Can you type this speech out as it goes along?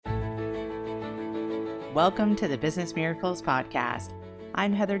Welcome to the Business Miracles Podcast.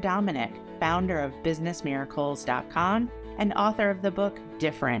 I'm Heather Dominick, founder of BusinessMiracles.com and author of the book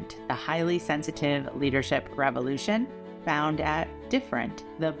Different, The Highly Sensitive Leadership Revolution, found at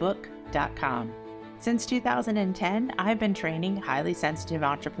differentthebook.com. Since 2010, I've been training highly sensitive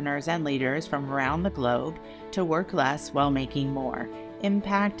entrepreneurs and leaders from around the globe to work less while making more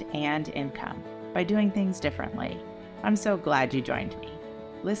impact and income by doing things differently. I'm so glad you joined me.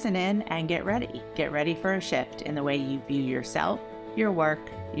 Listen in and get ready. Get ready for a shift in the way you view yourself, your work,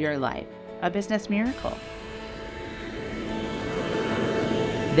 your life. A business miracle.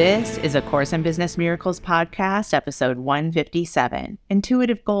 This is A Course in Business Miracles podcast, episode 157,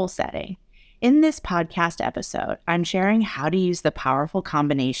 Intuitive Goal Setting. In this podcast episode, I'm sharing how to use the powerful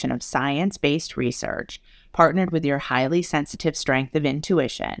combination of science-based research partnered with your highly sensitive strength of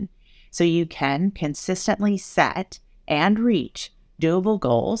intuition so you can consistently set and reach doable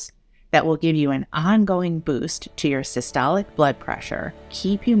goals that will give you an ongoing boost to your systolic blood pressure,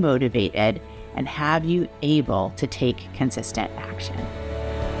 keep you motivated, and have you able to take consistent action.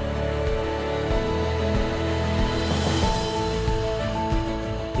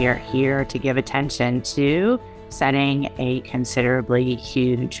 We are here to give attention to setting a considerably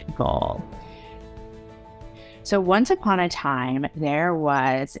huge goal. So once upon a time, there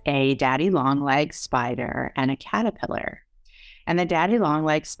was a daddy longlegs spider and a caterpillar. And the daddy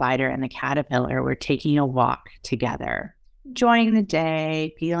longlegs spider and the caterpillar were taking a walk together, enjoying the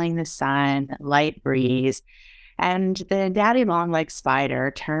day, feeling the sun, light breeze. And the daddy longlegs spider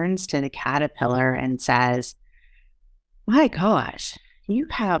turns to the caterpillar and says, "My gosh, you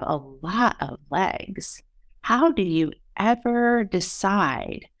have a lot of legs. How do you ever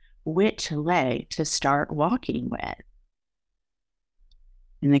decide which leg to start walking with?"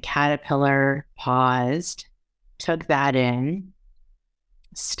 And the caterpillar paused, took that in,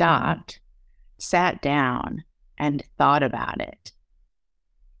 stopped, sat down, and thought about it,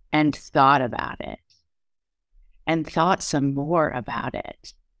 and thought about it, and thought some more about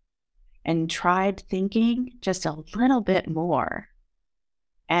it, and tried thinking just a little bit more,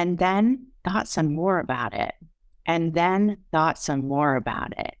 and then thought some more about it, and then thought some more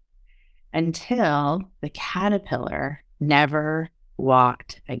about it, until the caterpillar never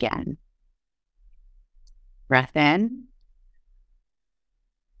walked again. Breath in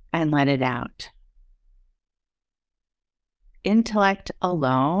and let it out. Intellect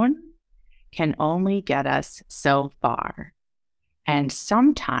alone can only get us so far. And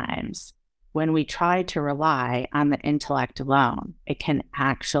sometimes when we try to rely on the intellect alone, it can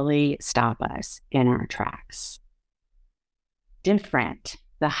actually stop us in our tracks. Different,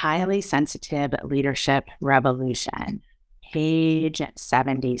 the Highly Sensitive Leadership Revolution, page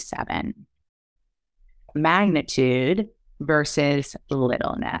 77. Magnitude versus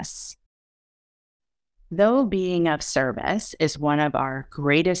littleness. Though being of service is one of our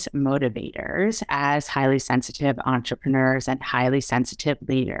greatest motivators as highly sensitive entrepreneurs and highly sensitive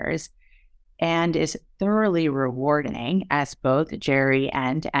leaders, and is thoroughly rewarding, as both Jerry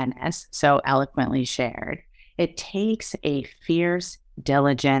and Ennis so eloquently shared, it takes a fierce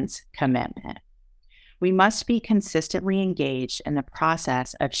diligence commitment. We must be consistently engaged in the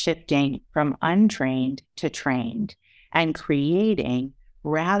process of shifting from untrained to trained and creating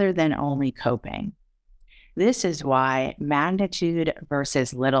rather than only coping. This is why magnitude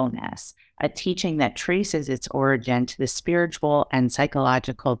versus littleness, a teaching that traces its origin to the spiritual and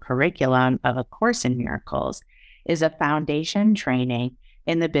psychological curriculum of A Course in Miracles, is a foundation training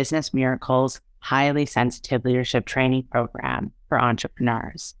in the Business Miracles Highly Sensitive Leadership Training Program for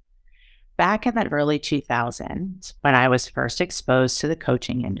entrepreneurs. Back in the early 2000s, when I was first exposed to the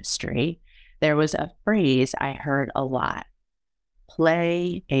coaching industry, there was a phrase I heard a lot: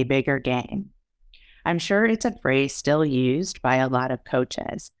 play a bigger game. I'm sure it's a phrase still used by a lot of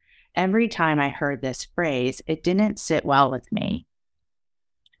coaches. Every time I heard this phrase, it didn't sit well with me.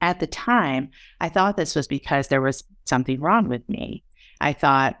 At the time, I thought this was because there was something wrong with me. I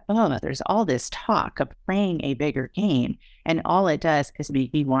thought, oh, there's all this talk of playing a bigger game, and all it does is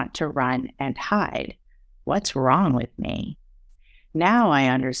make me want to run and hide. What's wrong with me? Now I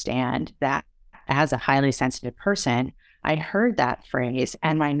understand that as a highly sensitive person, I heard that phrase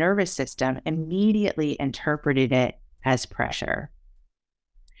and my nervous system immediately interpreted it as pressure.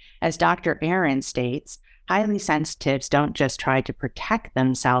 As Dr. Aaron states, highly sensitives don't just try to protect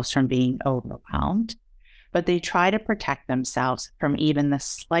themselves from being overwhelmed, but they try to protect themselves from even the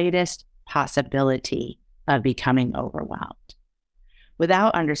slightest possibility of becoming overwhelmed.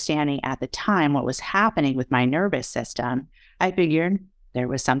 Without understanding at the time what was happening with my nervous system, I figured there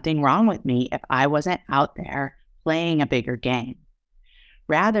was something wrong with me if I wasn't out there playing a bigger game.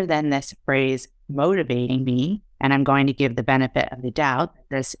 Rather than this phrase motivating me, and I'm going to give the benefit of the doubt,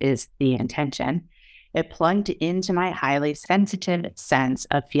 this is the intention, it plugged into my highly sensitive sense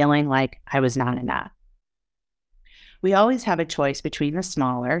of feeling like I was not enough. We always have a choice between the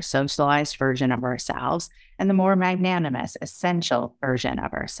smaller, socialized version of ourselves and the more magnanimous, essential version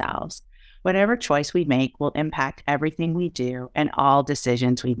of ourselves. Whatever choice we make will impact everything we do and all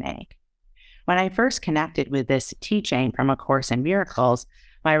decisions we make. When I first connected with this teaching from A Course in Miracles,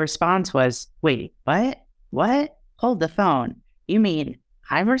 my response was, wait, what? What? Hold the phone. You mean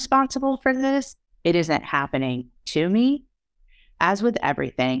I'm responsible for this? It isn't happening to me? As with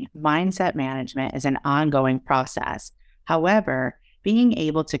everything, mindset management is an ongoing process. However, being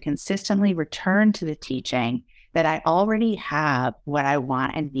able to consistently return to the teaching that I already have what I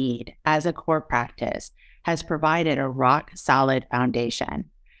want and need as a core practice has provided a rock solid foundation.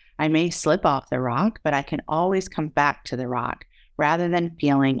 I may slip off the rock, but I can always come back to the rock rather than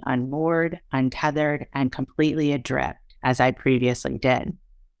feeling unmoored, untethered, and completely adrift as I previously did.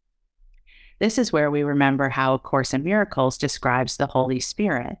 This is where we remember how A Course in Miracles describes the Holy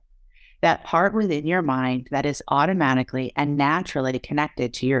Spirit, that part within your mind that is automatically and naturally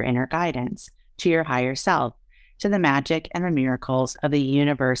connected to your inner guidance, to your higher self, to the magic and the miracles of the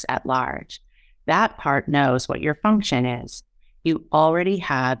universe at large. That part knows what your function is. You already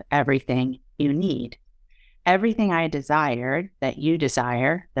have everything you need. Everything I desired, that you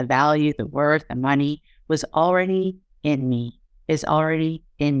desire, the value, the worth, the money, was already in me, is already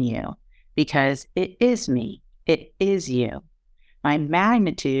in you. Because it is me. It is you. My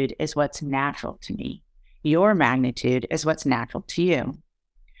magnitude is what's natural to me. Your magnitude is what's natural to you.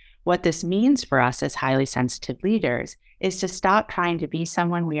 What this means for us as highly sensitive leaders is to stop trying to be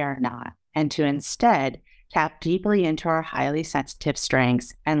someone we are not, and to instead tap deeply into our highly sensitive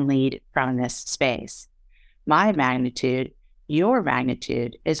strengths and lead from this space. My magnitude, your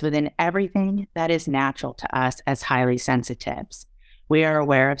magnitude, is within everything that is natural to us as highly sensitives. We are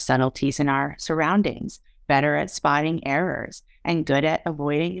aware of subtleties in our surroundings, better at spotting errors, and good at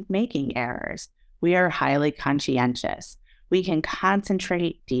avoiding making errors. We are highly conscientious. We can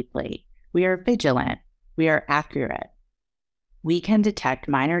concentrate deeply. We are vigilant. We are accurate. We can detect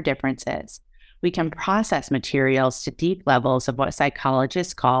minor differences. We can process materials to deep levels of what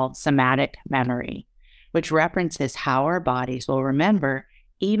psychologists call somatic memory, which references how our bodies will remember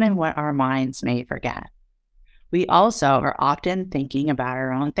even what our minds may forget. We also are often thinking about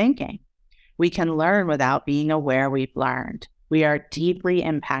our own thinking. We can learn without being aware we've learned. We are deeply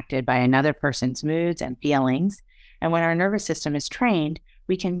impacted by another person's moods and feelings, and when our nervous system is trained,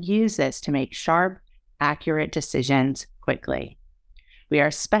 we can use this to make sharp, accurate decisions quickly. We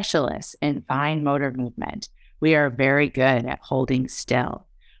are specialists in fine motor movement. We are very good at holding still.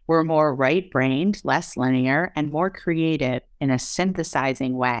 We're more right-brained, less linear, and more creative in a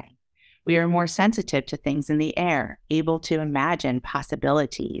synthesizing way. We are more sensitive to things in the air, able to imagine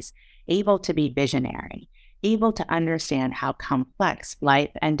possibilities, able to be visionary, able to understand how complex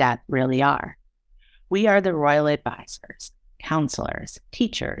life and death really are. We are the royal advisors, counselors,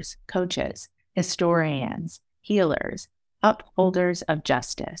 teachers, coaches, historians, healers, upholders of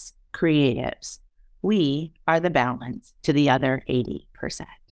justice, creatives. We are the balance to the other 80%.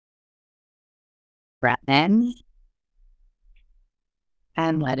 Breath in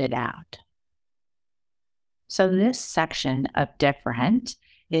and let it out. So this section of different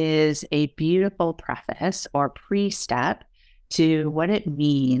is a beautiful preface or pre-step to what it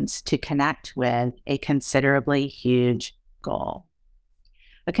means to connect with a considerably huge goal.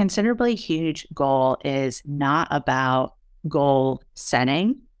 A considerably huge goal is not about goal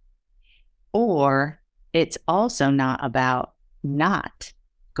setting, or it's also not about not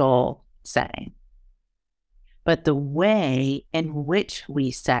goal setting, but the way in which we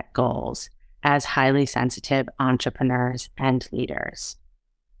set goals as highly sensitive entrepreneurs and leaders.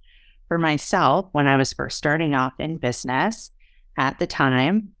 For myself, when I was first starting off in business, at the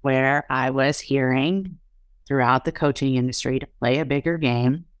time where I was hearing throughout the coaching industry to play a bigger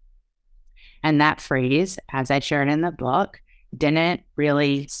game, and that phrase, as I shared in the book, didn't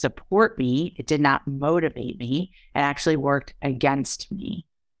really support me. It did not motivate me. It actually worked against me.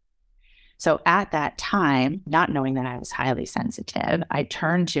 So at that time, not knowing that I was highly sensitive, I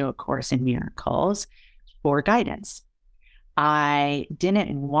turned to A Course in Miracles for guidance. I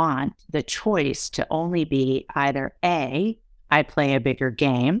didn't want the choice to only be either A, I play a bigger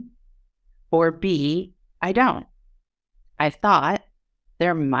game, or B, I don't. I thought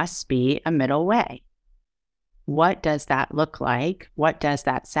there must be a middle way. What does that look like? What does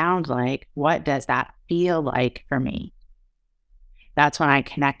that sound like? What does that feel like for me? That's when I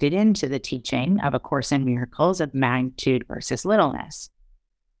connected into the teaching of A Course in Miracles of magnitude versus littleness.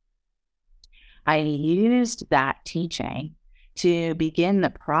 I used that teaching to begin the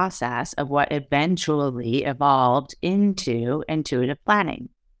process of what eventually evolved into intuitive planning,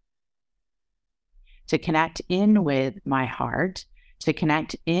 to connect in with my heart, to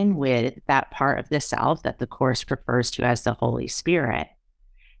connect in with that part of the self that the Course refers to as the Holy Spirit,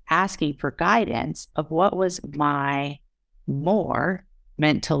 asking for guidance of what was my more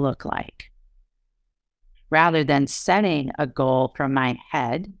meant to look like, rather than setting a goal from my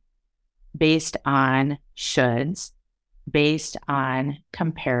head based on shoulds, based on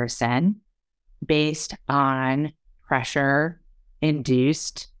comparison, based on pressure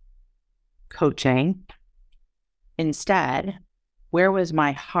induced coaching. Instead, where was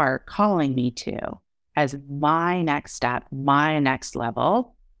my heart calling me to as my next step, my next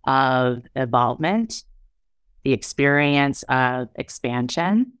level of involvement, the experience of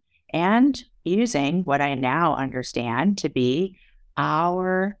expansion, and using what I now understand to be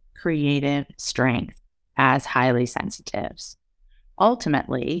our creative strength as highly sensitives.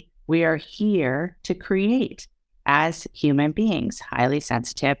 Ultimately, we are here to create as human beings, highly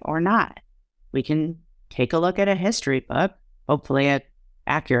sensitive or not. We can take a look at a history book, hopefully an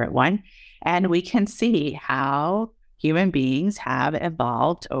accurate one, and we can see how human beings have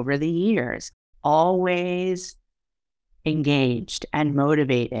evolved over the years, always engaged and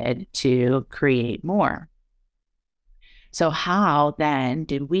motivated to create more. So how then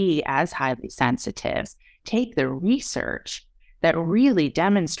do we as highly sensitives take the research that really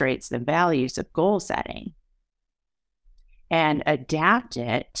demonstrates the values of goal setting and adapt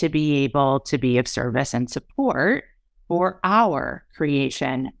it to be able to be of service and support for our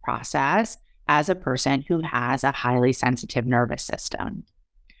creation process as a person who has a highly sensitive nervous system?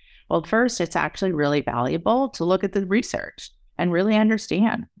 Well, first, it's actually really valuable to look at the research and really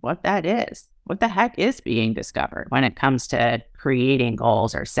understand what that is. What the heck is being discovered when it comes to creating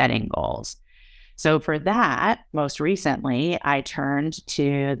goals or setting goals? So for that, most recently, I turned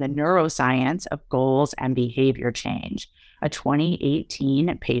to the Neuroscience of Goals and Behavior Change, a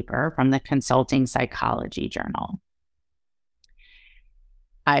 2018 paper from the Consulting Psychology Journal.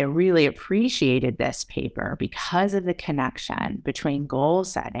 I really appreciated this paper because of the connection between goal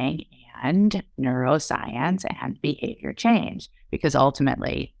setting and neuroscience and behavior change. Because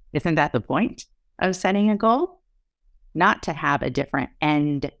ultimately, isn't that the point of setting a goal? Not to have a different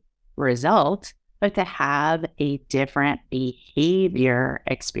end result, but to have a different behavior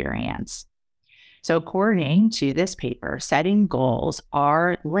experience. So according to this paper, setting goals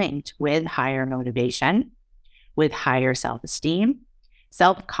are linked with higher motivation, with higher self-esteem,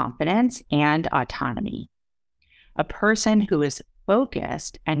 self-confidence, and autonomy. A person who is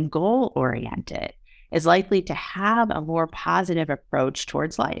focused and goal-oriented is likely to have a more positive approach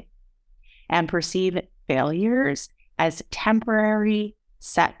towards life and perceive failures as temporary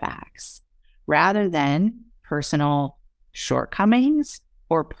setbacks rather than personal shortcomings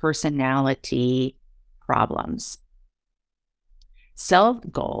or personality problems.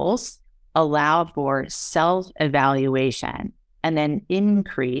 Self-goals allow for self-evaluation and then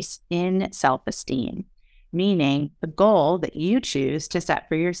increase in self-esteem, meaning the goal that you choose to set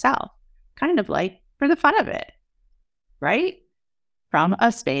for yourself, kind of like for the fun of it, right? From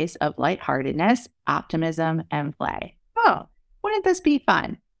a space of lightheartedness, optimism, and play. Oh, wouldn't this be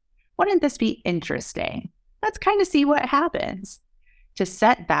fun? Wouldn't this be interesting? Let's kind of see what happens. To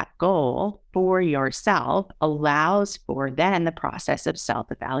set that goal for yourself allows for then the process of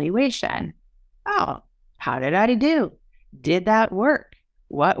self-evaluation. Oh, how did I do? Did that work?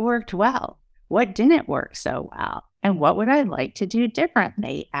 What worked well? What didn't work so well? And what would I like to do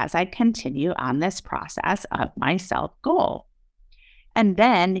differently as I continue on this process of my self-goal? And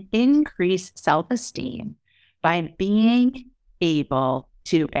then increase self-esteem by being able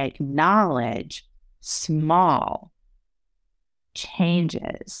to acknowledge small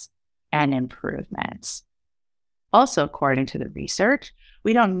changes and improvements. Also, according to the research,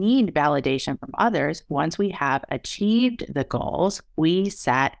 we don't need validation from others once we have achieved the goals we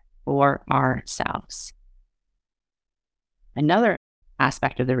set for ourselves. Another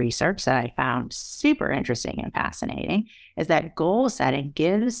aspect of the research that I found super interesting and fascinating is that goal setting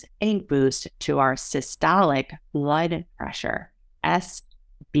gives a boost to our systolic blood pressure,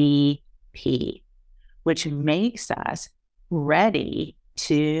 SBP, which makes us ready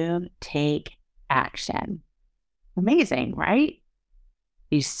to take action. Amazing, right?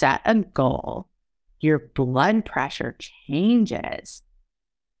 You set a goal, your blood pressure changes,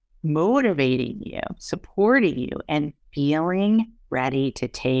 motivating you, supporting you, and feeling ready to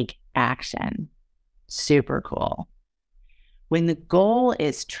take action. Super cool. When the goal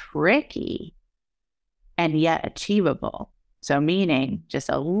is tricky and yet achievable, So meaning just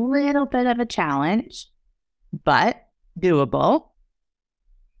a little bit of a challenge, but doable.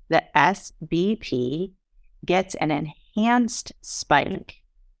 The SBP gets an enhanced spike.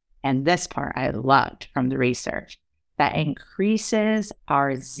 And this part I loved from the research, that increases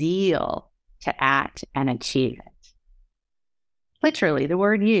our zeal to act and achieve it. Literally the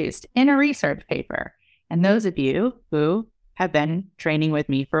word used in a research paper. And those of you who have been training with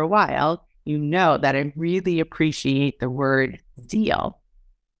me for a while, you know that I really appreciate the word zeal.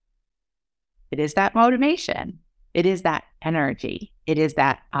 It is that motivation. It is that energy. It is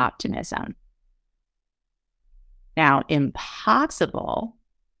that optimism. Now, impossible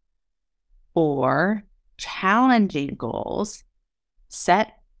or challenging goals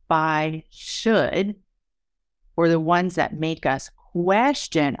set by should, or the ones that make us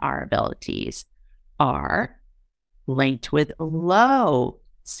question our abilities, are linked with low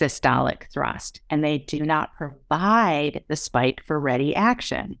systolic thrust, and they do not provide the spike for ready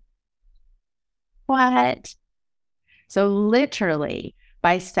action. What? So literally,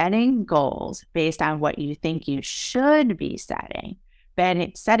 by setting goals based on what you think you should be setting,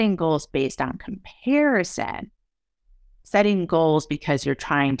 but setting goals based on comparison, setting goals because you're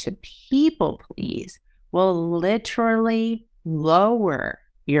trying to people please, will literally lower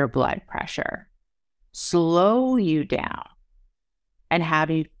your blood pressure, slow you down, and have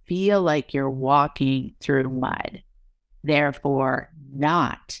you feel like you're walking through mud, therefore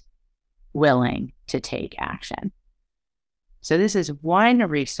not willing to take action. So this is one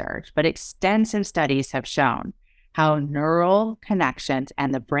research, but extensive studies have shown how neural connections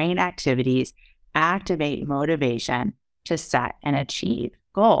and the brain activities activate motivation to set and achieve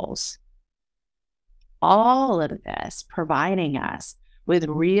goals. All of this providing us with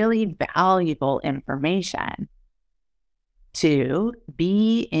really valuable information to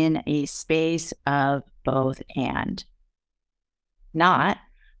be in a space of both and. Not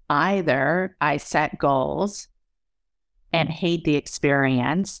either I set goals and hate the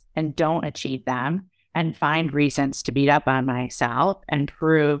experience and don't achieve them and find reasons to beat up on myself and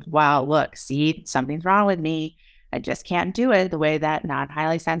prove, wow, look, see, something's wrong with me. I just can't do it the way that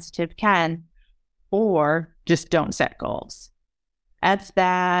non-highly sensitive can, or just don't set goals. F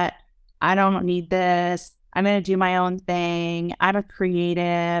that. I don't need this. I'm going to do my own thing. I'm a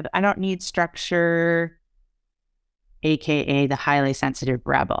creative. I don't need structure, AKA the highly sensitive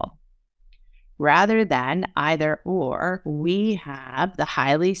rebel. Rather than either or, we have the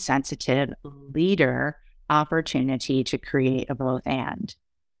highly sensitive leader opportunity to create a both and.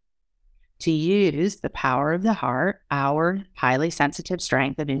 To use the power of the heart, our highly sensitive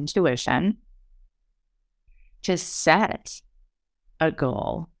strength of intuition, to set a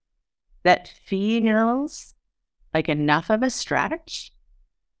goal that feels like enough of a stretch,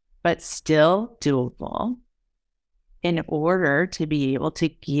 but still doable, in order to be able to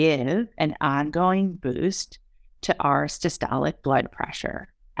give an ongoing boost to our systolic blood pressure,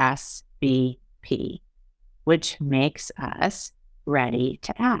 SBP, which makes us ready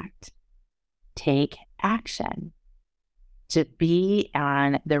to act, take action, to be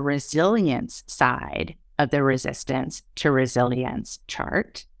on the resilience side of the resistance to resilience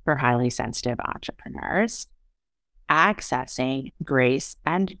chart for highly sensitive entrepreneurs, accessing grace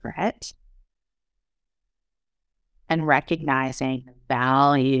and grit, and recognizing the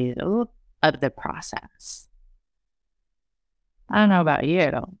value of the process. I don't know about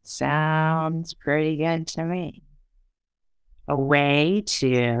you. Sounds pretty good to me. A way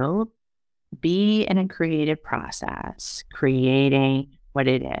to be in a creative process, creating what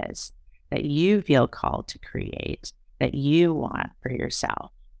it is that you feel called to create, that you want for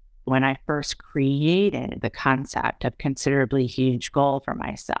yourself. When I first created the concept of considerably huge goal for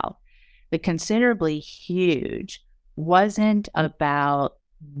myself, the considerably huge wasn't about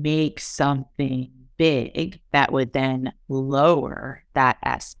make something big that would then lower that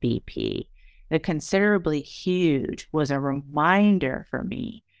SBP. The considerably huge was a reminder for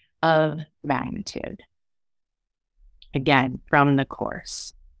me of magnitude. Again, from the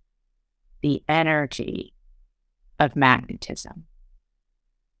course, the energy of magnetism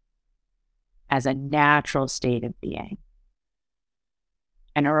as a natural state of being.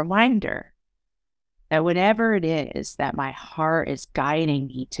 And a reminder that whatever it is that my heart is guiding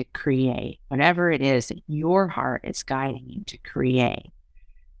me to create, whatever it is that your heart is guiding you to create,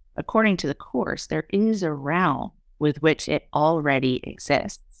 according to the Course, there is a realm with which it already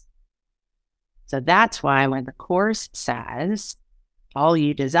exists. So that's why when the Course says, all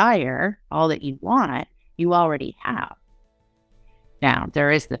you desire, all that you want, you already have. Now,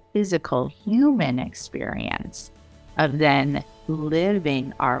 there is the physical human experience of then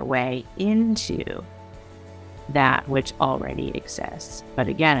living our way into that which already exists. But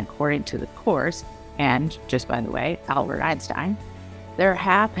again, according to the Course, and just by the way, Albert Einstein, they're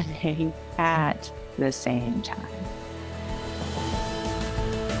happening at the same time.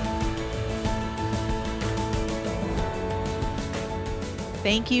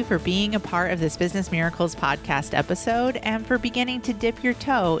 Thank you for being a part of this Business Miracles podcast episode and for beginning to dip your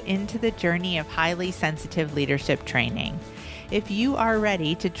toe into the journey of highly sensitive leadership training. If you are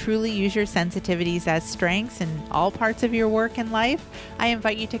ready to truly use your sensitivities as strengths in all parts of your work and life, I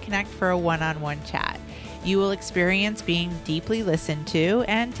invite you to connect for a one-on-one chat. You will experience being deeply listened to,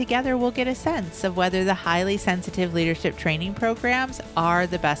 and together we'll get a sense of whether the highly sensitive leadership training programs are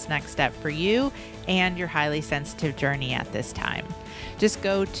the best next step for you and your highly sensitive journey at this time. Just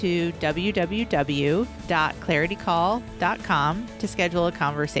go to www.claritycall.com to schedule a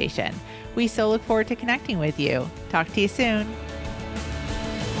conversation. We so look forward to connecting with you. Talk to you soon.